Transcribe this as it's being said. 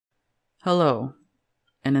Hello,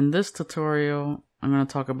 and in this tutorial, I'm going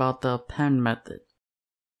to talk about the append method.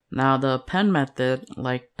 Now, the append method,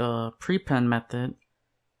 like the prepend method,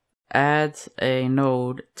 adds a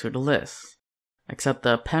node to the list, except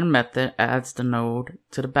the append method adds the node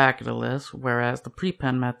to the back of the list, whereas the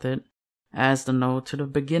prepend method adds the node to the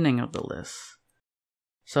beginning of the list.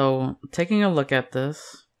 So, taking a look at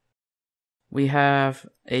this, we have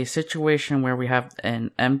a situation where we have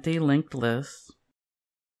an empty linked list.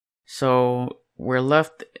 So we're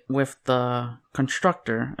left with the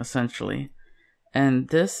constructor, essentially. And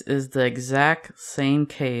this is the exact same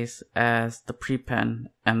case as the prepend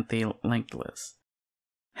empty linked list.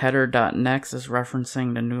 Header.next is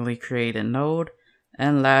referencing the newly created node,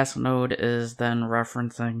 and last node is then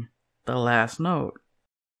referencing the last node.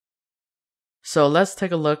 So let's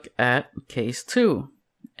take a look at case 2,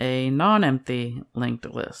 a non-empty linked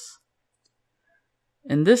list.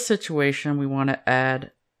 In this situation, we want to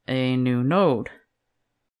add a new node.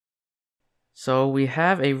 So we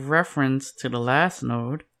have a reference to the last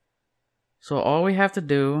node. So all we have to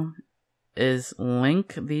do is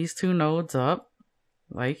link these two nodes up,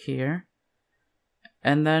 like here,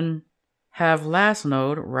 and then have last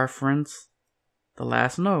node reference the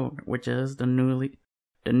last node, which is the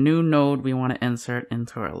new node we want to insert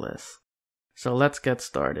into our list. So let's get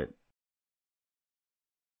started.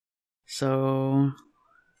 So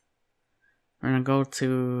we're going to go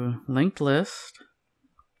to linked list.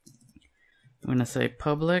 I'm going to say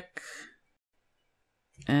public,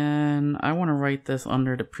 and I want to write this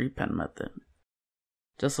under the prepend method.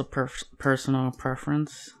 Just a personal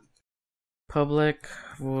preference. Public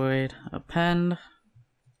void append.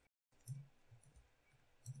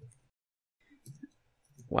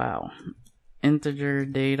 Wow. Integer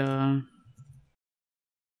data.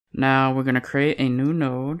 Now we're going to create a new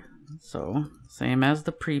node. So same as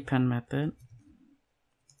the prepend method.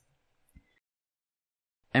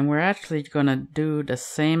 And we're actually going to do the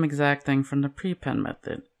same exact thing from the prepend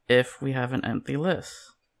method if we have an empty list.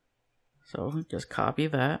 So just copy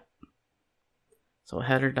that. So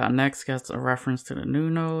header.next gets a reference to the new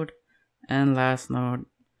node, and last node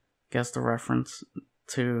gets the reference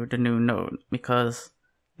to the new node because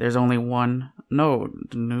there's only one node,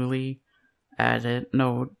 the newly added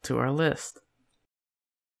node to our list.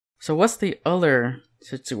 So what's the other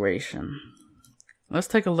situation? Let's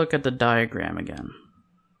take a look at the diagram again.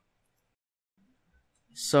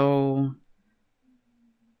 So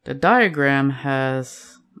the diagram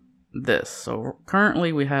has this. So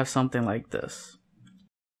currently we have something like this.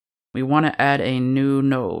 We want to add a new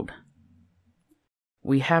node.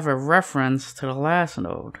 We have a reference to the last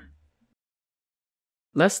node.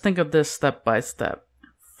 Let's think of this step by step.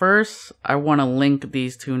 First, I want to link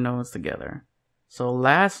these two nodes together. So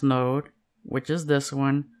last node, which is this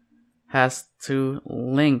one, has to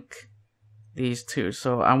link these two.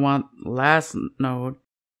 So I want last node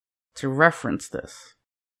to reference this.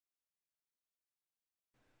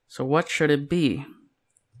 So what should it be?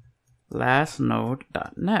 Last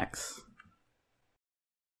node.next.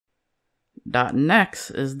 .next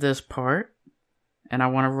is this part, and I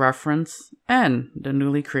want to reference n, the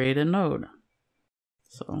newly created node.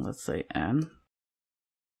 So let's say n.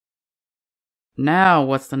 Now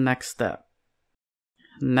what's the next step?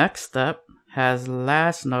 Next step has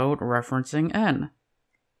last node referencing n.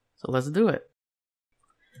 So let's do it.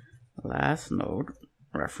 Last node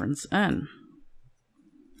reference n.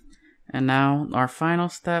 And now our final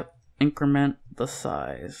step, increment the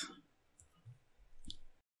size.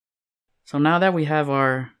 So now that we have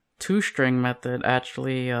our toString method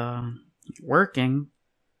actually working,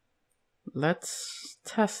 let's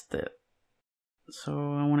test it.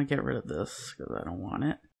 So I want to get rid of this because I don't want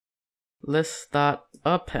it.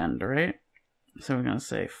 List.append, right? So we're going to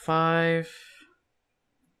say 5.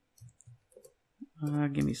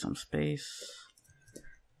 Give me some space.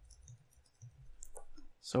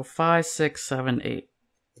 So 5, 6, 7, 8.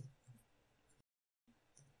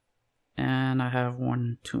 And I have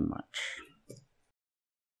one too much.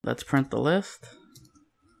 Let's print the list.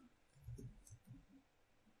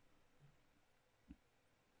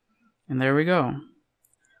 And there we go.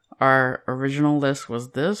 Our original list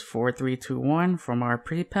was this, 4, 3, 2, 1 from our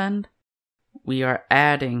prepend. We are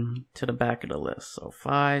adding to the back of the list. So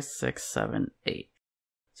 5, 6, 7, 8.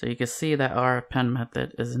 So you can see that our append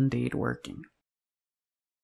method is indeed working.